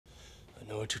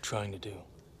know what you're trying to do.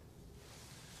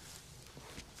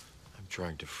 I'm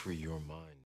trying to free your mind.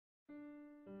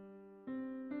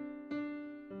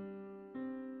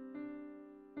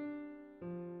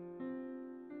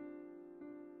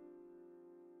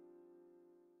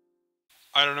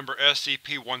 Item number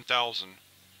SCP-1000.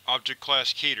 Object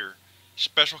Class Keter.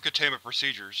 Special Containment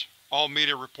Procedures. All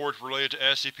media reports related to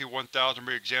SCP-1000 will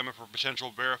be examined for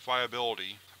potential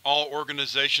verifiability. All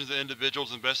organizations and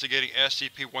individuals investigating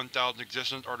SCP-1000's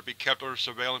existence are to be kept under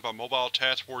surveillance by Mobile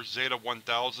Task Force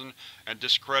Zeta-1000 and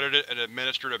discredited and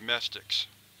administered amnestics.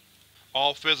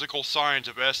 All physical signs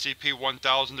of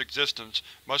SCP-1000's existence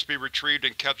must be retrieved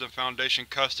and kept in Foundation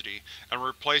custody, and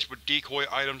replaced with decoy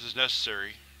items as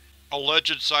necessary.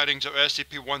 Alleged sightings of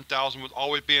SCP-1000 will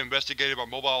always be investigated by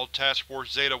Mobile Task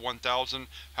Force Zeta-1000,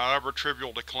 however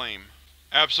trivial to claim.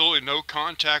 Absolutely no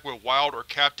contact with wild or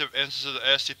captive instances of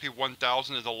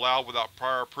SCP-1000 is allowed without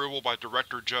prior approval by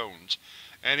Director Jones.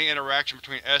 Any interaction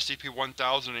between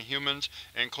SCP-1000 and humans,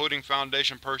 including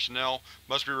Foundation personnel,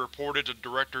 must be reported to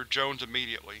Director Jones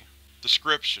immediately.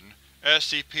 Description: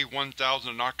 SCP-1000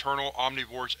 a nocturnal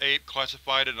omnivorous ape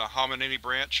classified in the Hominini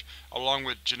branch, along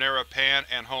with genera Pan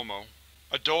and Homo.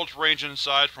 Adults range in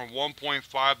size from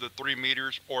 1.5 to 3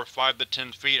 meters, or 5 to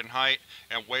 10 feet in height,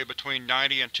 and weigh between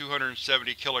 90 and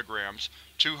 270 kilograms,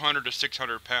 200 to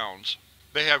 600 pounds.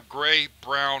 They have gray,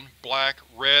 brown, black,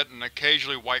 red, and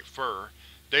occasionally white fur.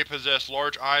 They possess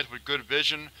large eyes with good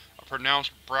vision, a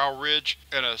pronounced brow ridge,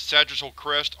 and a sagittal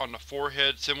crest on the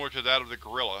forehead similar to that of the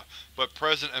gorilla, but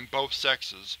present in both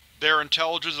sexes. Their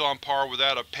intelligence is on par with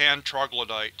that of Pan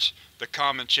troglodytes, the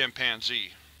common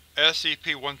chimpanzee.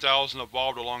 SCP-1000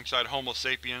 evolved alongside Homo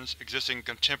sapiens, existing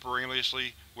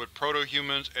contemporaneously with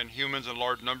proto-humans and humans in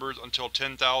large numbers until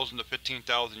 10,000 to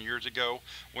 15,000 years ago,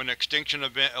 when an extinction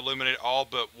event eliminated all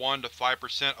but 1 to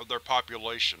 5% of their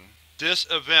population. This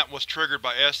event was triggered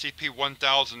by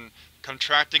SCP-1000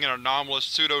 contracting an anomalous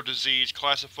pseudo-disease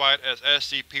classified as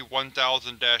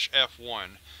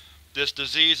SCP-1000-F1. This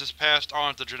disease is passed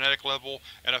on at the genetic level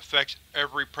and affects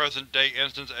every present-day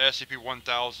instance of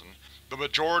SCP-1000. The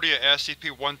majority of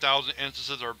SCP-1000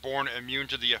 instances are born immune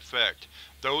to the effect.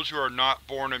 Those who are not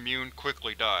born immune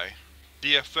quickly die.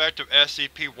 The effect of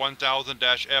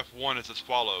SCP-1000-F1 is as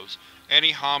follows.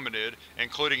 Any hominid,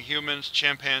 including humans,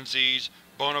 chimpanzees,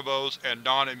 bonobos, and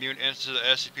non-immune instances of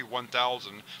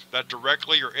SCP-1000 that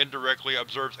directly or indirectly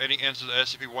observes any instance of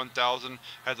SCP-1000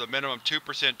 has a minimum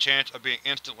 2% chance of being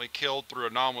instantly killed through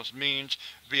anomalous means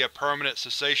via permanent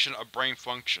cessation of brain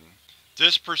function.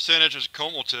 This percentage is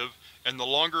cumulative, and the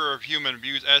longer a human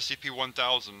views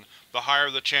SCP-1000, the higher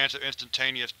the chance of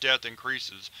instantaneous death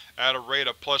increases, at a rate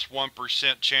of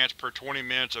 +1% chance per 20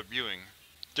 minutes of viewing.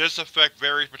 This effect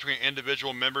varies between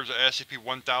individual members of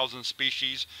SCP-1000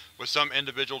 species, with some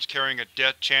individuals carrying a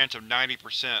death chance of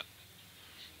 90%.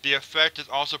 The effect is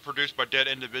also produced by dead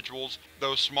individuals,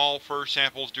 though small fur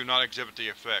samples do not exhibit the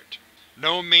effect.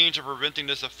 Known means of preventing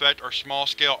this effect are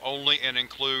small-scale only and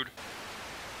include: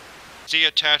 see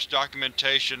attached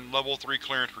documentation, Level 3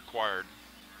 clearance required.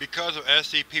 Because of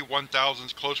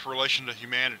SCP-1000's close relation to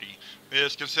humanity, it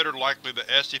is considered likely that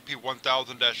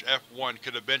SCP-1000-F1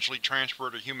 could eventually transfer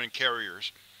to human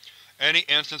carriers. Any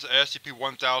instance of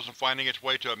SCP-1000 finding its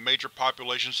way to a major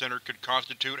population center could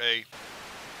constitute a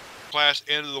Class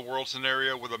end-of-the-world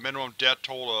scenario with a minimum death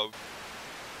toll of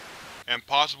and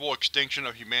possible extinction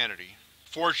of humanity.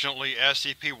 Fortunately,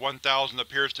 SCP-1000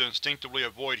 appears to instinctively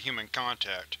avoid human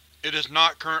contact. It is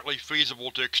not currently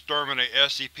feasible to exterminate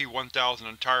SCP-1000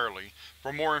 entirely.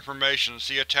 For more information,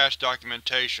 see attached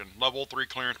documentation, Level 3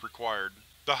 clearance required.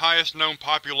 The highest known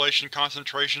population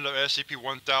concentrations of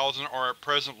SCP-1000 are at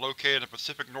present located in the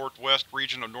Pacific Northwest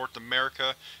region of North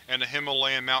America and the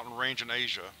Himalayan mountain range in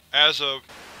Asia. As of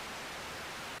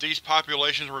these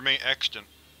populations remain extant.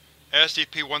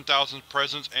 SCP-1000's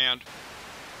presence and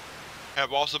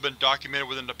have also been documented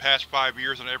within the past 5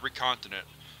 years on every continent.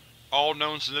 All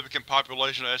known significant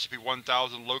populations of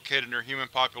SCP-1000 located near human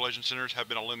population centers have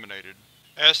been eliminated.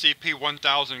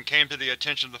 SCP-1000 came to the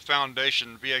attention of the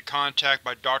Foundation via contact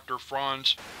by Dr.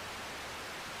 Franz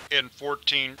in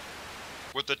 14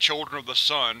 with the Children of the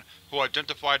Sun, who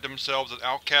identified themselves as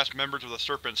outcast members of the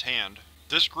Serpent's Hand.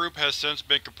 This group has since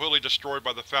been completely destroyed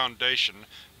by the Foundation,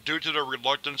 due to their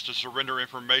reluctance to surrender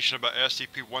information about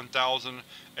SCP-1000,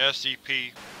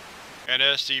 SCP, and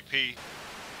SCP,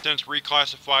 since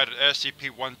reclassified as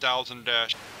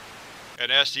SCP-1000-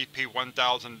 and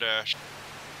SCP-1000-.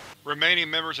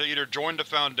 Remaining members have either joined the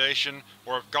Foundation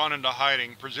or have gone into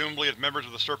hiding, presumably as members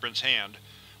of the Serpent's Hand.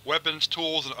 Weapons,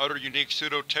 tools, and other unique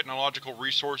pseudo-technological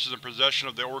resources in possession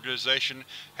of the organization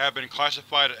have been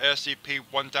classified as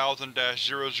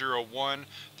SCP-1000-001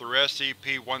 through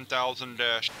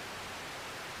SCP-1000-.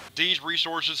 These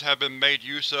resources have been made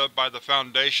use of by the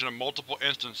Foundation in multiple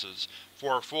instances.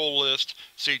 For a full list,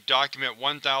 see Document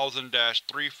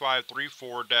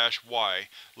 1000-3534-Y,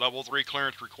 Level 3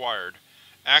 clearance required.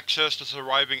 Access to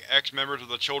surviving ex-members of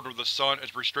the Children of the Sun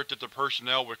is restricted to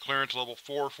personnel with clearance level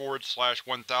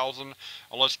 4/1000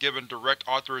 unless given direct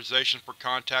authorization for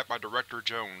contact by Director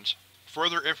Jones.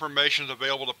 Further information is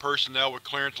available to personnel with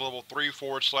clearance level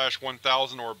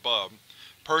 3/1000 or above.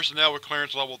 Personnel with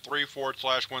clearance level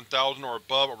 3/1000 or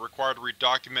above are required to read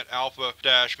Document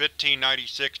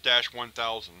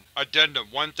Alpha-1596-1000.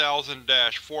 Addendum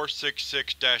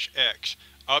 1000-466-X.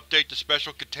 Update to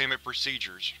Special Containment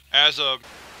Procedures. As of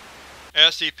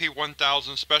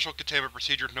SCP-1000, Special Containment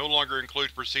Procedures no longer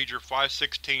includes Procedure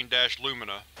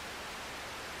 516-Lumina.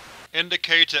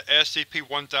 Indicates that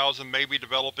SCP-1000 may be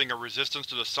developing a resistance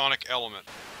to the sonic element.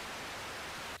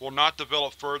 Will not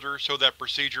develop further so that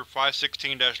Procedure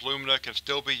 516-Lumina can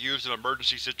still be used in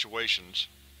emergency situations.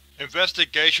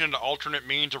 Investigation into alternate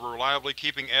means of reliably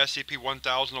keeping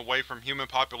SCP-1000 away from human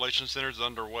population centers is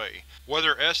underway.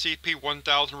 Whether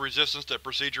SCP-1000 resistance to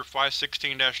Procedure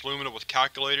 516-Lumina was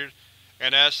calculated,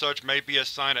 and as such may be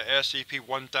assigned to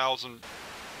SCP-1000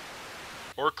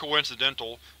 or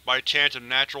coincidental, by chance of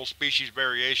natural species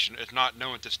variation, is not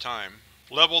known at this time.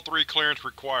 Level 3 clearance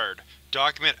required.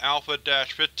 Document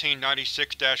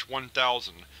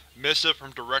Alpha-1596-1000. Missive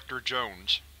from Director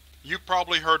Jones. You've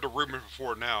probably heard the rumors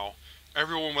before now.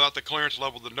 Everyone without the clearance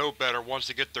level to know better wants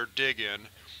to get their dig in.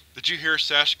 Did you hear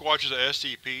Sasquatch is a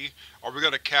SCP? Are we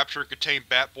going to capture and contain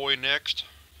Batboy next?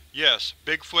 Yes,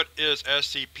 Bigfoot is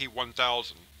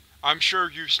SCP-1000. I'm sure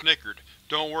you've snickered.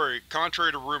 Don't worry,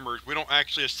 contrary to rumors, we don't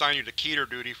actually assign you to Keter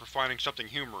duty for finding something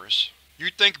humorous. You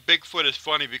think Bigfoot is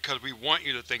funny because we want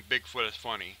you to think Bigfoot is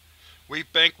funny.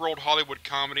 We've bankrolled Hollywood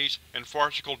comedies and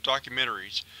farcical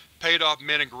documentaries, paid off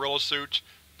men in gorilla suits,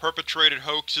 perpetrated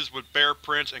hoaxes with bear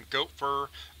prints and goat fur,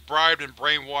 bribed and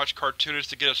brainwashed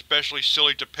cartoonists to get especially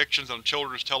silly depictions on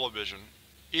children's television.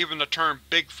 Even the term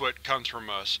Bigfoot comes from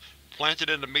us,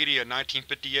 planted in the media in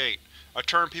 1958, a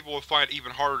term people would find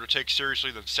even harder to take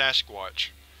seriously than Sasquatch.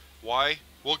 Why?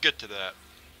 We'll get to that.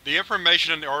 The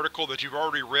information in the article that you've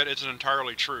already read isn't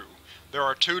entirely true. There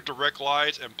are 2 direct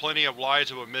lies and plenty of lies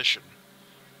of omission.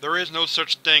 There is no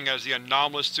such thing as the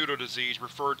anomalous pseudo-disease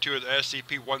referred to as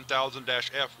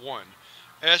SCP-1000-F1.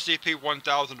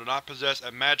 SCP-1000 do not possess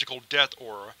a magical death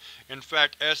aura. In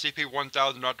fact,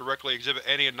 SCP-1000 do not directly exhibit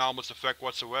any anomalous effect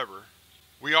whatsoever.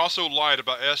 We also lied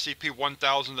about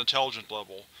SCP-1000's intelligence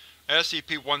level.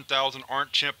 SCP-1000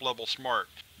 aren't chimp-level smart.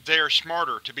 They are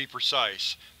smarter, to be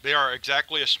precise. They are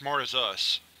exactly as smart as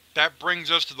us. That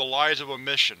brings us to the lies of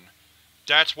omission.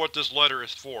 That's what this letter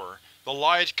is for. The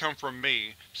lies come from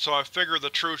me, so I figure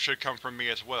the truth should come from me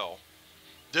as well.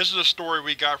 This is a story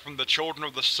we got from the Children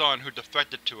of the Sun who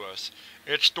defected to us.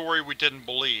 It's a story we didn't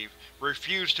believe,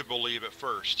 refused to believe at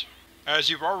first.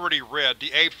 As you've already read,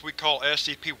 the apes we call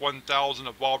SCP-1000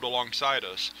 evolved alongside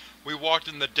us. We walked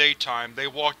in the daytime, they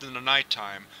walked in the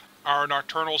nighttime, our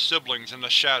nocturnal siblings in the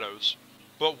shadows.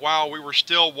 But while we were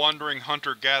still wandering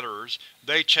hunter-gatherers,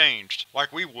 they changed,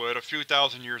 like we would a few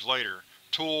thousand years later.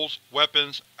 Tools,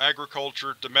 weapons,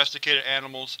 agriculture, domesticated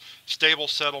animals, stable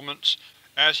settlements.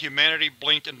 As humanity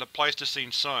blinked in the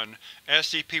Pleistocene sun,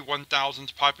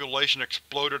 SCP-1000's population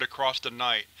exploded across the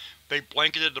night. They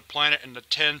blanketed the planet in the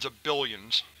tens of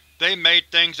billions. They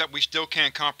made things that we still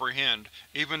can't comprehend,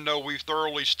 even though we've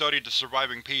thoroughly studied the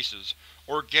surviving pieces.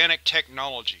 Organic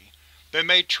technology. They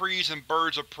made trees and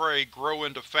birds of prey grow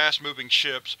into fast-moving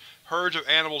ships, herds of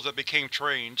animals that became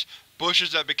trains,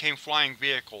 bushes that became flying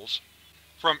vehicles.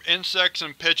 From insects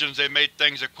and pigeons they made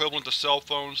things equivalent to cell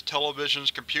phones,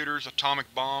 televisions, computers,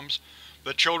 atomic bombs.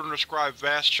 The children described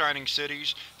vast shining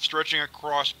cities, stretching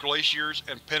across glaciers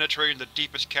and penetrating the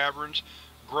deepest caverns,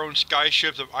 grown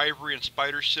skyships of ivory and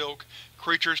spider silk,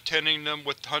 creatures tending them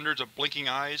with hundreds of blinking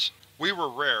eyes. We were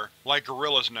rare, like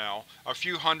gorillas now, a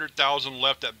few 100,000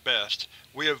 left at best.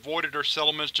 We avoided their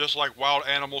settlements just like wild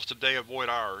animals today avoid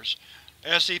ours.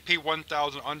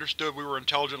 SCP-1000 understood we were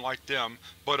intelligent like them,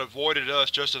 but avoided us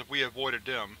just as we avoided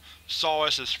them, saw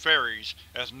us as fairies,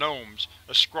 as gnomes,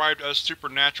 ascribed us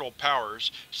supernatural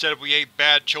powers, said we ate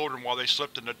bad children while they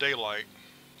slept in the daylight.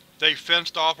 They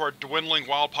fenced off our dwindling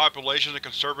wild populations in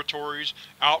conservatories,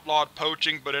 outlawed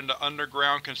poaching but in the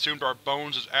underground consumed our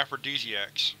bones as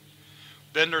aphrodisiacs.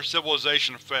 Then their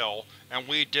civilization fell, and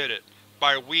we did it.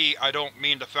 By we, I don't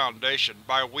mean the Foundation.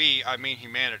 By we, I mean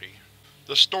humanity.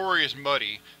 The story is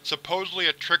muddy. Supposedly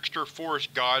a trickster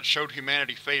forest god showed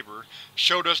humanity favor,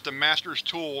 showed us the Master's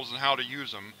tools and how to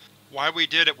use them. Why we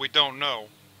did it we don't know.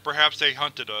 Perhaps they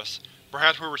hunted us.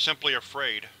 Perhaps we were simply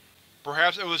afraid.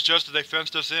 Perhaps it was just that they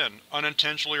fenced us in,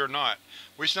 unintentionally or not.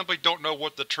 We simply don't know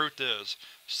what the truth is.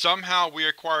 Somehow we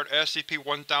acquired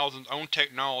SCP-1000's own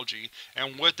technology,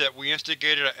 and with it we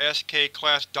instigated a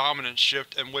SK-class dominance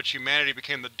shift in which humanity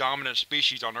became the dominant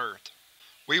species on Earth.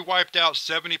 We wiped out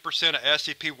 70% of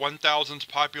SCP-1000's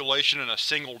population in a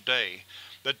single day.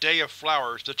 The Day of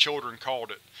Flowers, the children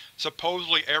called it.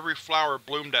 Supposedly every flower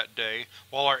bloomed that day,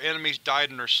 while our enemies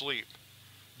died in their sleep.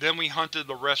 Then we hunted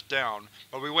the rest down,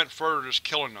 but we went further, just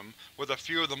killing them. With a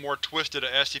few of the more twisted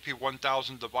of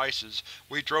SCP-1000 devices,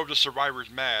 we drove the survivors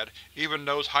mad, even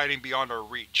those hiding beyond our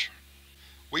reach.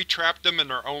 We trapped them in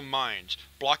their own minds,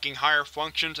 blocking higher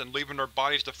functions and leaving their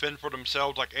bodies to fend for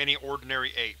themselves like any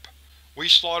ordinary ape. We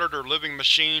slaughtered their living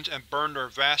machines and burned their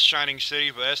vast shining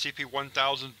city with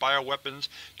SCP-1000's bioweapons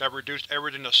that reduced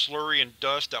everything to slurry and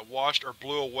dust that washed or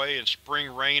blew away in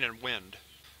spring rain and wind.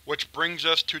 Which brings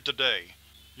us to today.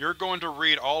 You're going to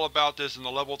read all about this in the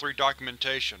Level 3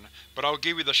 documentation, but I'll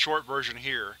give you the short version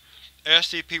here.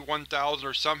 SCP-1000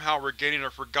 are somehow regaining their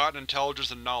forgotten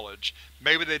intelligence and knowledge.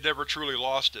 Maybe they never truly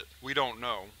lost it. We don't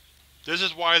know. This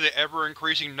is why the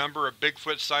ever-increasing number of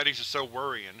Bigfoot sightings is so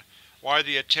worrying. Why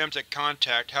the attempts at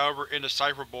contact, however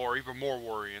indecipherable, are even more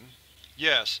worrying.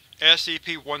 Yes,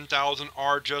 SCP-1000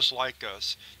 are just like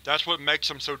us. That's what makes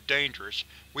them so dangerous.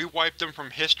 We wiped them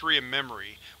from history and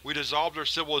memory. We dissolved their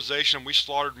civilization and we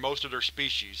slaughtered most of their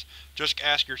species. Just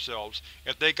ask yourselves,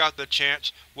 if they got the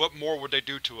chance, what more would they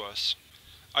do to us?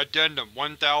 Addendum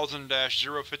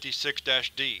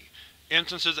 1000-056-D.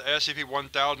 Instances of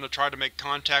SCP-1000 have tried to make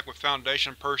contact with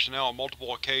Foundation personnel on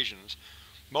multiple occasions.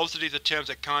 Most of these attempts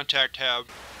at contact have,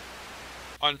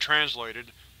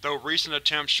 untranslated, though recent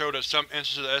attempts show that some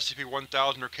instances of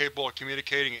SCP-1000 are capable of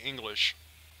communicating in English.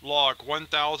 Log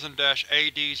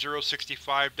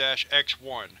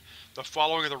 1000-AD-065-X1. The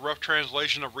following is a rough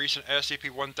translation of recent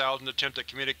SCP-1000 attempts at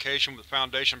communication with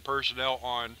Foundation personnel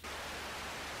on.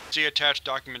 See attached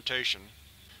documentation.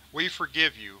 We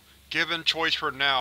forgive you. Given choice for now,